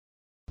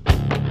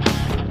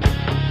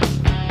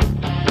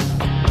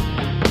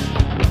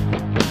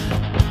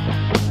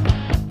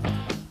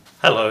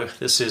Hello,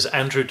 this is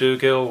Andrew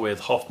Dugill with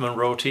Hoffman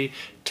Realty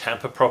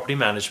Tampa Property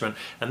Management,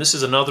 and this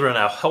is another in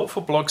our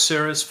helpful blog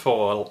series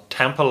for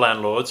Tampa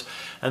landlords,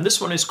 and this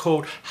one is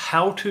called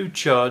How to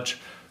Judge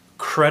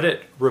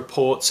Credit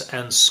Reports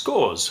and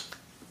Scores.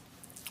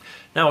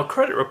 Now, a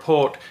credit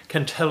report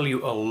can tell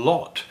you a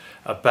lot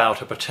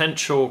about a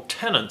potential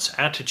tenant's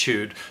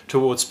attitude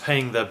towards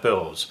paying their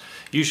bills.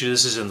 Usually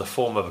this is in the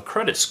form of a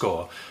credit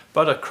score,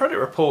 but a credit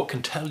report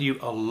can tell you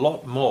a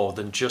lot more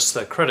than just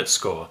their credit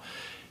score.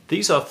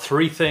 These are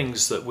three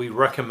things that we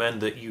recommend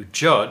that you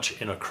judge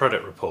in a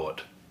credit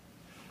report.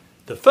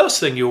 The first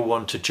thing you'll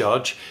want to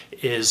judge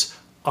is,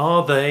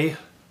 are they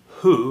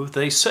who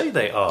they say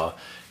they are?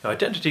 Now,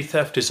 identity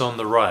theft is on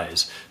the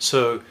rise,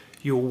 so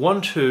you'll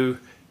want to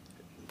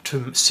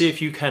see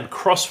if you can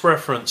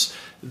cross-reference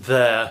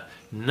their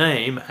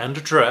name and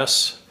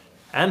address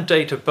and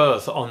date of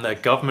birth on their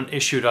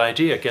government-issued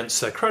ID against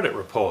their credit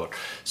report.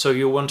 So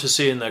you'll want to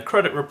see in their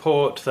credit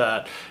report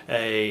that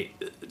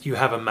you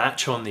have a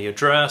match on the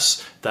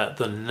address, that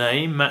the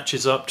name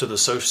matches up to the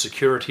social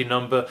security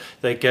number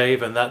they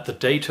gave, and that the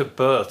date of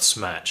births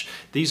match.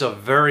 These are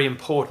very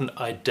important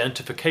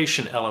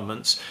identification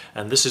elements,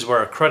 and this is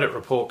where a credit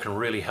report can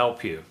really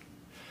help you.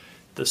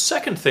 The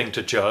second thing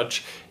to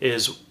judge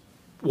is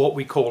what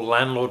we call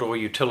landlord or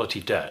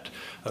utility debt.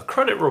 A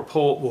credit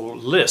report will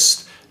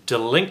list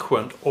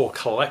delinquent or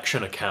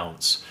collection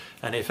accounts,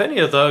 and if any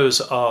of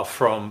those are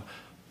from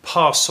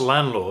past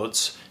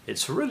landlords,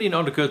 it's really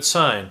not a good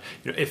sign.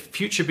 If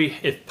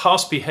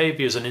past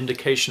behavior is an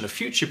indication of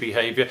future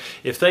behavior,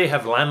 if they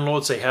have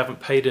landlords they haven't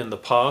paid in the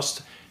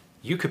past,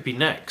 you could be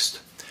next.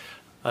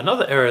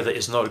 Another area that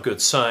is not a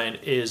good sign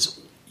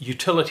is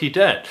utility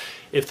debt.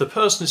 If the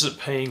person isn't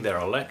paying their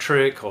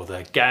electric or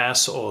their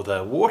gas or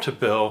their water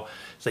bill,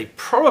 they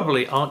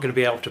probably aren't going to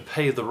be able to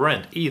pay the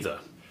rent either.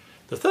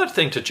 The third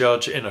thing to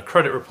judge in a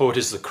credit report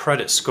is the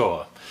credit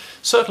score.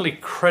 Certainly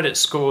credit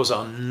scores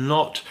are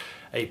not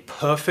a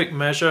perfect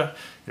measure.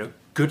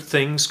 Good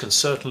things can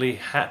certainly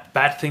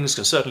bad things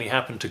can certainly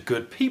happen to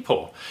good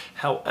people.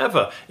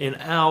 However, in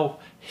our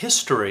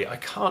history, I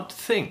can't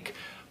think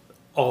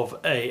of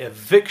an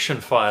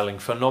eviction filing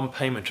for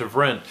non-payment of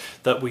rent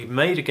that we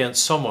made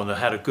against someone that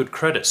had a good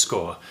credit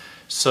score.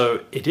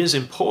 So it is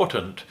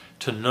important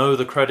to know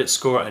the credit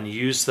score and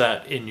use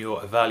that in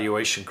your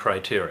evaluation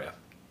criteria.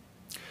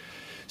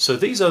 So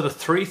these are the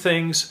three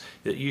things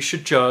that you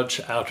should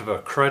judge out of a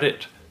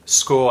credit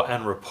score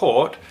and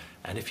report.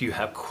 And if you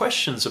have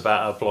questions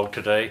about our blog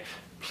today,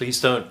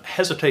 please don't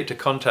hesitate to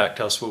contact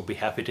us. We'll be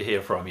happy to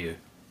hear from you.